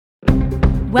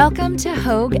Welcome to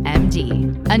Hoag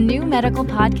MD, a new medical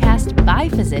podcast by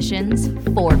physicians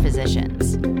for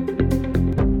physicians.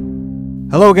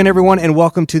 Hello again, everyone, and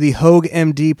welcome to the Hoag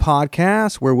MD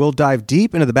podcast, where we'll dive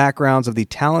deep into the backgrounds of the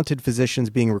talented physicians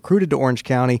being recruited to Orange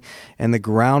County and the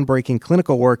groundbreaking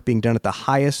clinical work being done at the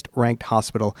highest-ranked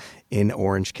hospital in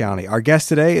Orange County. Our guest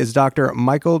today is Dr.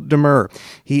 Michael Demeure.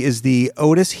 He is the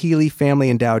Otis Healy Family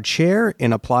Endowed Chair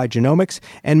in Applied Genomics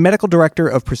and Medical Director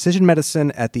of Precision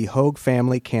Medicine at the Hoag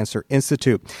Family Cancer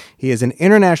Institute. He is an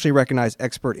internationally recognized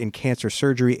expert in cancer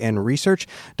surgery and research.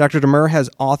 Dr. Demeure has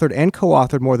authored and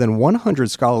co-authored more than 100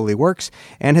 scholarly works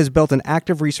and has built an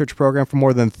active research program for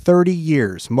more than 30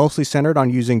 years, mostly centered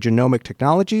on using genomic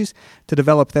technologies to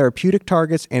develop therapeutic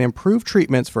targets and improve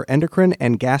treatments for endocrine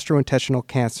and gastrointestinal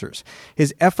cancers.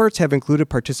 His efforts have included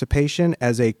participation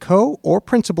as a co- or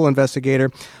principal investigator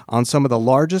on some of the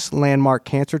largest landmark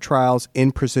cancer trials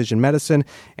in precision medicine,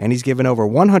 and he's given over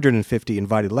 150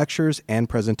 invited lectures and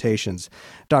presentations.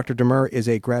 Dr. Demeure is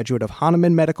a graduate of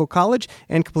Hahnemann Medical College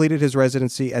and completed his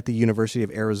residency at the University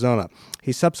of Arizona.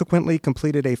 He subsequently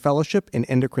completed a fellowship in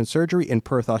endocrine surgery in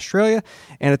Perth, Australia,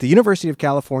 and at the University of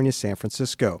California, San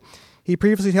Francisco. He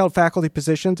previously held faculty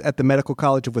positions at the Medical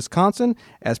College of Wisconsin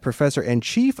as professor and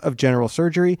chief of general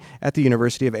surgery at the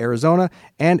University of Arizona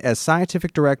and as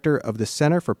scientific director of the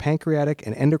Center for Pancreatic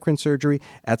and Endocrine Surgery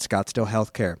at Scottsdale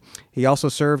Healthcare. He also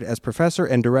served as professor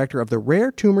and director of the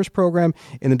Rare Tumors Program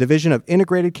in the Division of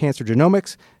Integrated Cancer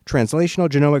Genomics, Translational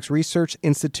Genomics Research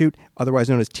Institute, otherwise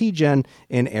known as TGen,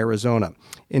 in Arizona.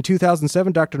 In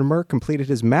 2007, Dr. Demeure completed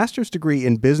his master's degree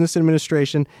in business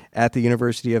administration at the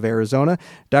University of Arizona.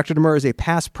 Dr. Demeure is a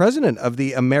past president of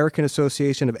the American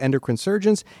Association of Endocrine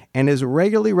Surgeons and is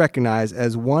regularly recognized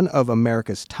as one of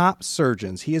America's top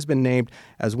surgeons. He has been named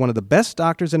as one of the best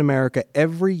doctors in America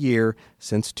every year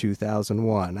since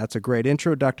 2001. That's a great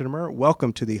intro, Dr. Demeure.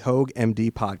 Welcome to the Hoag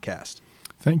MD podcast.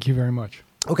 Thank you very much.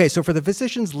 Okay, so for the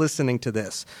physicians listening to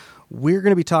this, we're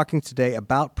going to be talking today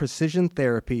about precision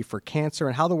therapy for cancer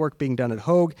and how the work being done at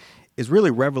Hoag is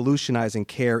really revolutionizing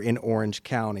care in Orange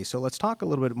County. So let's talk a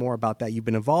little bit more about that. You've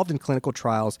been involved in clinical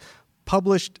trials,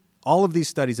 published all of these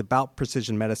studies about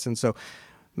precision medicine. So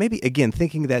maybe, again,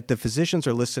 thinking that the physicians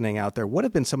are listening out there, what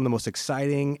have been some of the most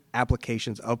exciting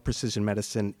applications of precision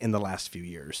medicine in the last few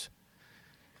years?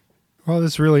 Well,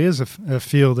 this really is a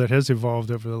field that has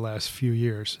evolved over the last few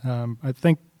years. I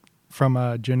think from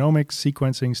a genomic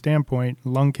sequencing standpoint,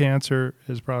 lung cancer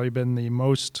has probably been the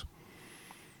most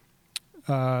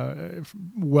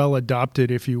well adopted,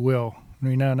 if you will.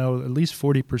 We now know at least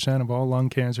 40% of all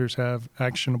lung cancers have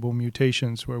actionable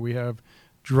mutations where we have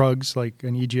drugs like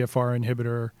an EGFR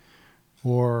inhibitor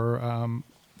or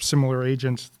similar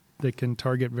agents that can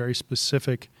target very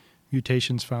specific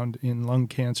mutations found in lung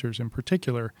cancers in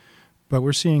particular. But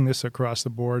we're seeing this across the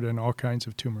board in all kinds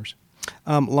of tumors.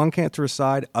 Lung cancer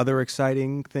aside, other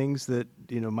exciting things that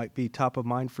might be top of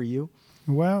mind for you?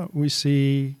 Well, we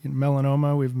see in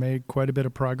melanoma, we've made quite a bit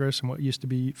of progress in what used to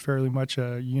be fairly much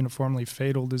a uniformly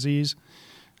fatal disease,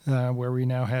 where we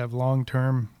now have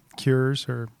long-term cures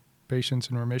or patients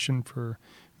in remission for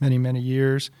many, many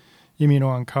years.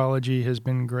 Immuno-oncology has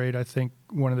been great. I think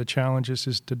one of the challenges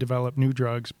is to develop new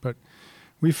drugs, but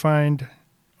we find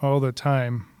all the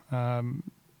time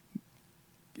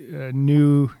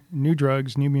new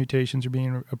drugs, new mutations are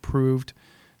being approved.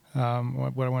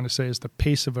 What I want to say is the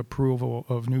pace of approval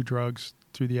of new drugs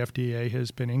through the FDA has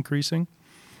been increasing.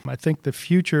 I think the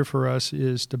future for us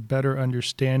is the better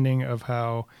understanding of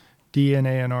how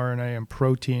DNA and RNA and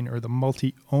protein, or the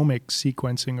multi-omic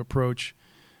sequencing approach,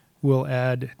 will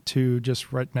add to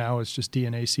just right now it's just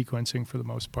DNA sequencing for the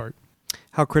most part.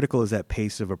 How critical is that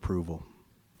pace of approval?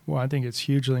 Well, I think it's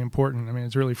hugely important. I mean,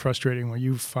 it's really frustrating when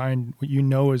you find what you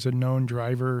know is a known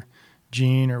driver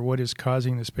gene or what is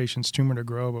causing this patient's tumor to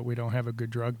grow, but we don't have a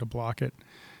good drug to block it.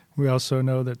 We also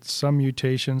know that some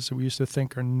mutations that we used to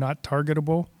think are not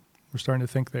targetable, we're starting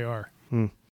to think they are.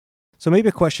 So maybe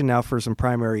a question now for some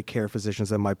primary care physicians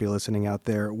that might be listening out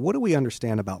there. What do we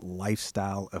understand about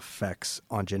lifestyle effects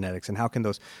on genetics, and how can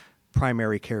those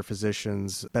primary care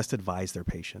physicians best advise their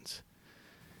patients?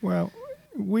 Well,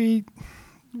 we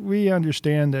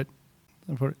understand that.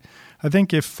 I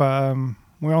think if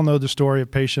we all know the story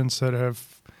of patients that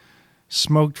have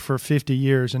smoked for 50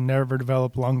 years and never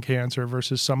developed lung cancer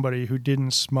versus somebody who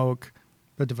didn't smoke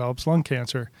but develops lung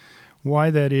cancer.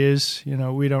 Why that is,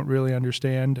 we don't really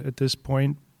understand at this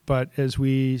point, but as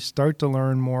we start to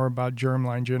learn more about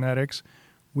germline genetics,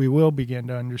 we will begin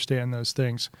to understand those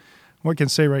things. What I can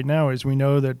say right now is we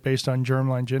know that based on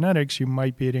germline genetics, you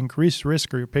might be at increased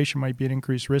risk, or your patient might be at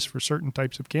increased risk for certain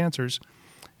types of cancers.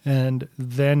 And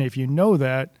then if you know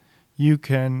that, you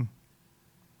can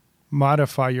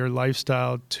modify your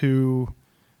lifestyle to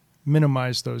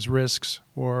minimize those risks,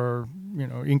 or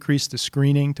increase the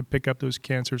screening to pick up those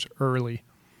cancers early.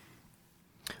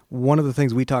 One of the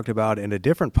things we talked about in a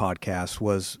different podcast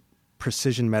was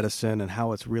precision medicine and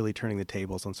how it's really turning the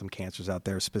tables on some cancers out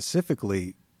there,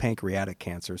 specifically pancreatic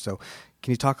cancer. So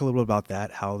can you talk a little bit about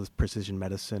that, how this precision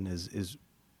medicine is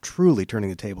truly turning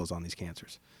the tables on these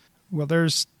cancers? Well,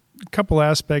 there's a couple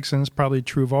aspects, and it's probably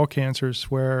true of all cancers,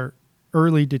 where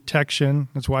early detection,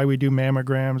 that's why we do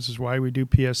mammograms, is why we do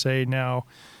PSA now,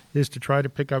 is to try to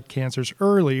pick up cancers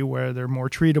early where they're more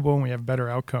treatable and we have better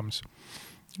outcomes.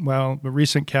 Well, the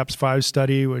recent CAPS-5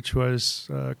 study, which was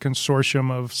a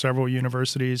consortium of several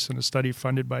universities and a study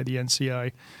funded by the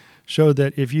NCI, showed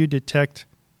that if you detect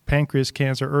pancreas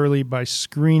cancer early by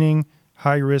screening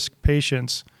high-risk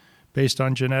patients based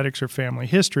on genetics or family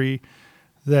history,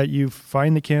 that you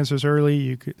find the cancers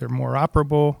early, they're more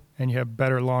operable, and you have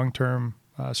better long-term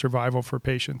survival for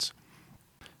patients.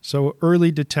 So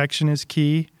early detection is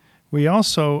key. We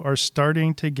also are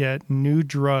starting to get new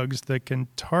drugs that can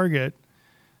target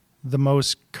the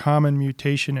most common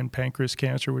mutation in pancreas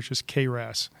cancer, which is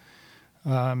KRAS.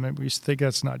 And we think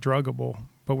that's not druggable,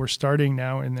 but we're starting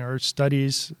now, and there are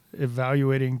studies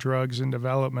evaluating drugs in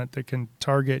development that can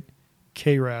target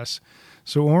KRAS.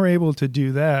 So when we're able to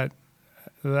do that,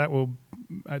 that will,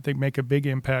 I think, make a big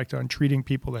impact on treating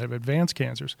people that have advanced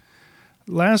cancers.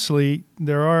 Lastly,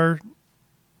 there are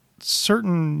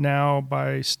certain now,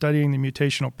 by studying the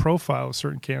mutational profile of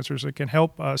certain cancers, that can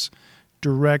help us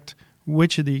direct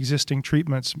which of the existing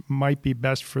treatments might be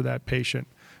best for that patient.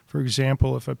 For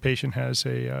example, if a patient has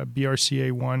a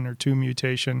BRCA1 or 2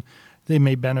 mutation, they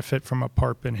may benefit from a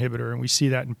PARP inhibitor, and we see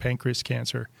that in pancreas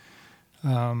cancer.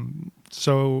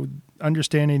 So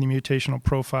understanding the mutational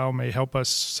profile may help us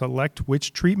select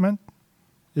which treatment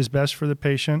is best for the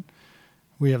patient.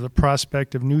 We have the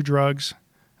prospect of new drugs,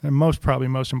 and most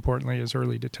importantly is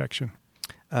early detection.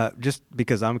 Just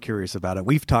because I'm curious about it,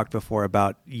 we've talked before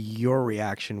about your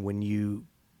reaction when you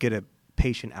get a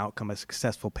patient outcome, a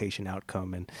successful patient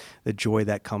outcome, and the joy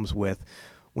that comes with.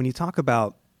 When you talk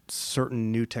about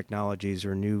certain new technologies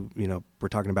or new, we're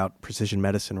talking about precision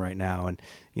medicine right now, and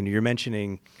you're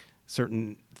mentioning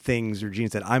certain things or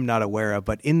genes that I'm not aware of,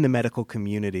 but in the medical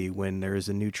community, when there is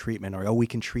a new treatment or, we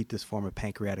can treat this form of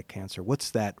pancreatic cancer,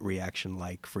 what's that reaction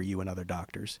like for you and other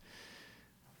doctors?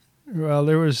 Well,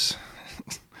 there was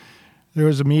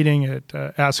a meeting at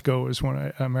ASCO, is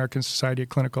one American Society of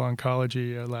Clinical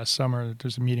Oncology, last summer.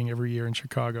 There's a meeting every year in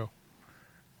Chicago,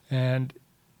 and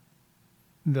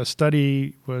the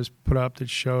study was put up that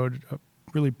showed a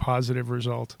really positive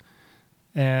result.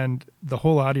 And the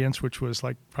whole audience, which was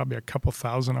like probably a couple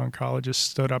thousand oncologists,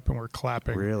 stood up and were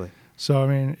clapping. Really? So,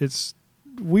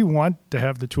 we want to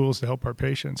have the tools to help our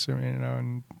patients.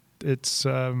 And it's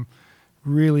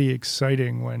really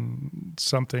exciting when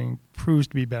something proves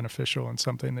to be beneficial and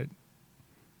something that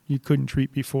you couldn't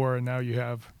treat before, and now you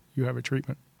have a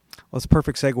treatment. Well, it's a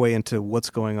perfect segue into what's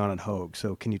going on at Hoag.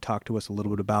 So can you talk to us a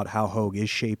little bit about how Hoag is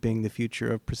shaping the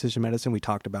future of precision medicine? We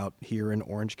talked about here in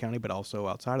Orange County, but also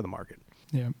outside of the market.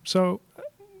 Yeah. So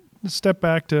let's step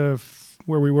back to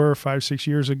where we were 5-6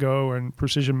 years ago, and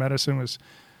precision medicine was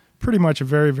pretty much a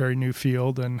very, very new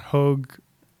field. And Hoag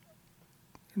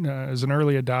is an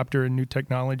early adopter in new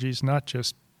technologies, not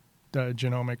just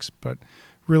genomics, but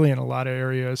really in a lot of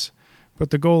areas. But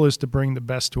the goal is to bring the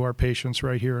best to our patients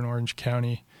right here in Orange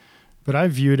County. But I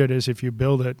viewed it as, if you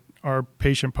build it, our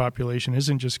patient population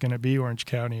isn't just going to be Orange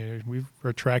County. We're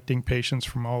attracting patients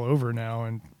from all over now,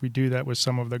 and we do that with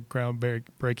some of the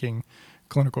groundbreaking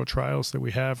clinical trials that we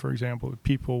have. For example,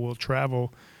 people will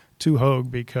travel to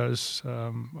Hoag because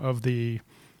of the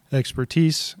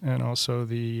expertise and also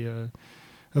the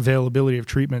availability of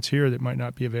treatments here that might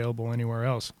not be available anywhere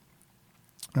else.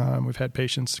 We've had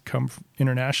patients come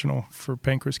international for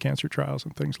pancreas cancer trials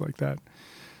and things like that.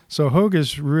 So Hoag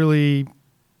is really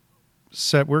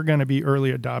set. We're going to be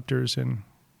early adopters in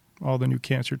all the new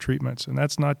cancer treatments. And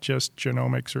that's not just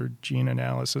genomics or gene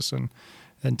analysis and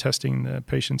testing the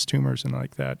patient's tumors and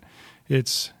like that.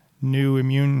 It's new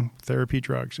immune therapy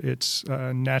drugs. It's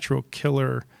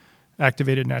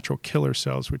activated natural killer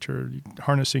cells, which are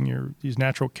harnessing these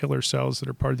natural killer cells that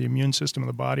are part of the immune system of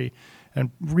the body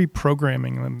and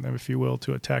reprogramming them, if you will,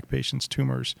 to attack patients'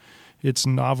 tumors. It's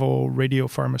novel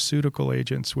radiopharmaceutical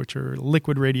agents, which are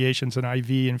liquid radiations and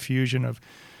IV infusion of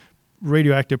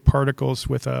radioactive particles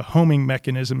with a homing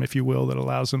mechanism, if you will, that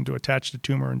allows them to attach to the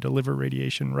tumor and deliver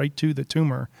radiation right to the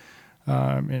tumor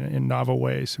in novel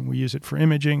ways. And we use it for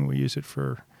imaging. We use it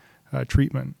for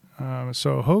treatment.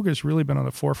 So Hoag has really been on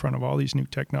the forefront of all these new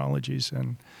technologies,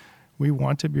 and We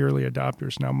want to be early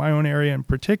adopters. Now, my own area in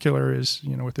particular is,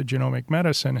 with the genomic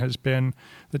medicine, has been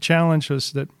the challenge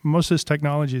is that most of this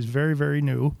technology is very, very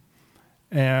new,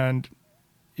 and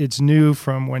it's new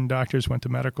from when doctors went to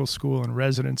medical school and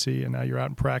residency, and now you're out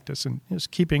in practice. And just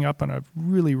keeping up on a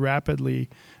really rapidly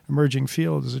emerging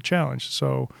field is a challenge.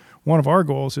 So one of our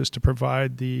goals is to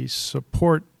provide the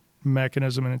support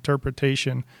mechanism and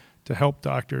interpretation to help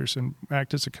doctors and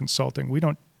act as a consulting. We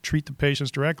don't treat the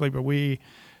patients directly, but we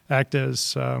act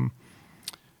as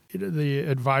the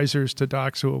advisors to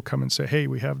docs who will come and say, hey,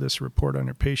 we have this report on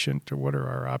your patient, or what are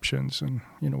our options, and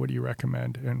what do you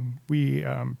recommend? And we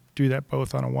do that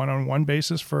both on a one-on-one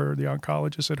basis for the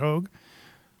oncologists at Hoag,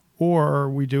 or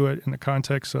we do it in the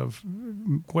context of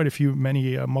many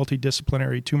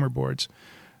multidisciplinary tumor boards.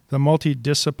 The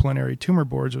multidisciplinary tumor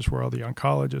boards is where all the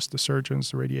oncologists, the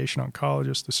surgeons, the radiation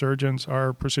oncologists, the surgeons,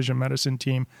 our precision medicine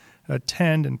team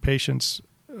attend, and patients,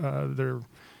 their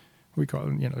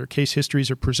case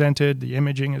histories are presented, the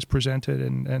imaging is presented,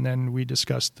 and then we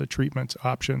discuss the treatment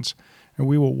options. And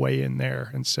we will weigh in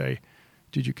there and say,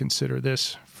 did you consider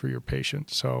this for your patient?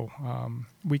 So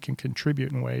we can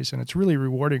contribute in ways, and it's really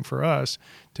rewarding for us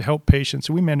to help patients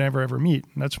who we may never ever meet.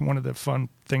 And that's one of the fun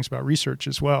things about research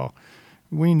as well.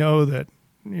 We know that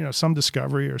some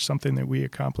discovery or something that we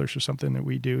accomplish or something that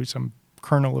we do, some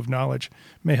kernel of knowledge,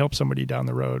 may help somebody down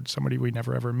the road, somebody we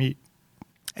never ever meet.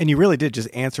 And you really did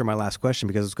just answer my last question,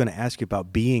 because I was going to ask you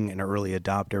about being an early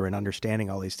adopter and understanding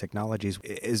all these technologies.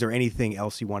 Is there anything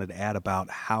else you wanted to add about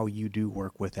how you do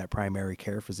work with that primary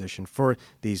care physician for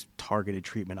these targeted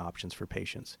treatment options for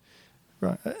patients?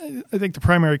 Right. I think the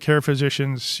primary care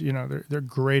physicians, they're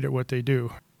great at what they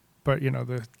do. But,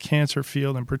 the cancer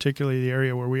field, and particularly the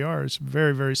area where we are, is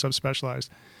very, very subspecialized.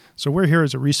 So we're here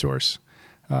as a resource.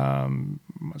 I'm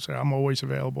always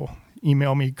available.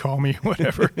 Email me, call me,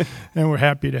 whatever, and we're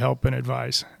happy to help and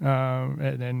advise,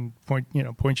 and point you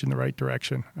in the right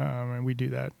direction. And we do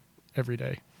that every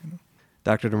day.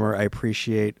 Dr. Demeure, I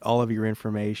appreciate all of your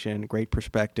information. Great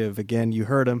perspective. Again, you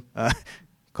heard him.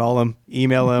 Call him,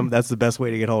 email him. That's the best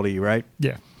way to get hold of you, right?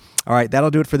 Yeah. All right, that'll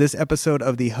do it for this episode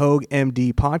of the Hoag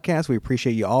MD podcast. We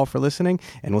appreciate you all for listening,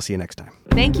 and we'll see you next time.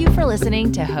 Thank you for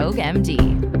listening to Hoag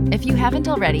MD. If you haven't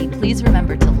already, please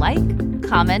remember to like,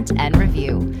 comment, and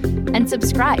review, and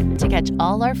subscribe to catch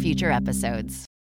all our future episodes.